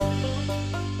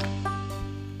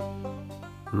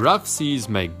Rough seas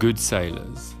make good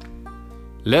sailors.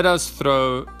 Let us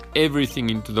throw everything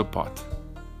into the pot.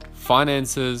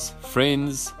 Finances,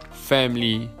 friends,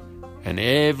 family, and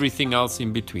everything else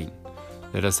in between.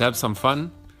 Let us have some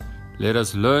fun. Let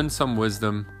us learn some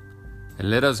wisdom. And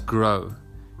let us grow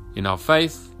in our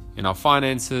faith, in our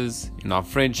finances, in our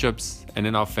friendships, and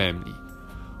in our family.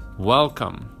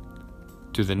 Welcome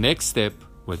to the next step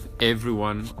with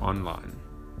everyone online.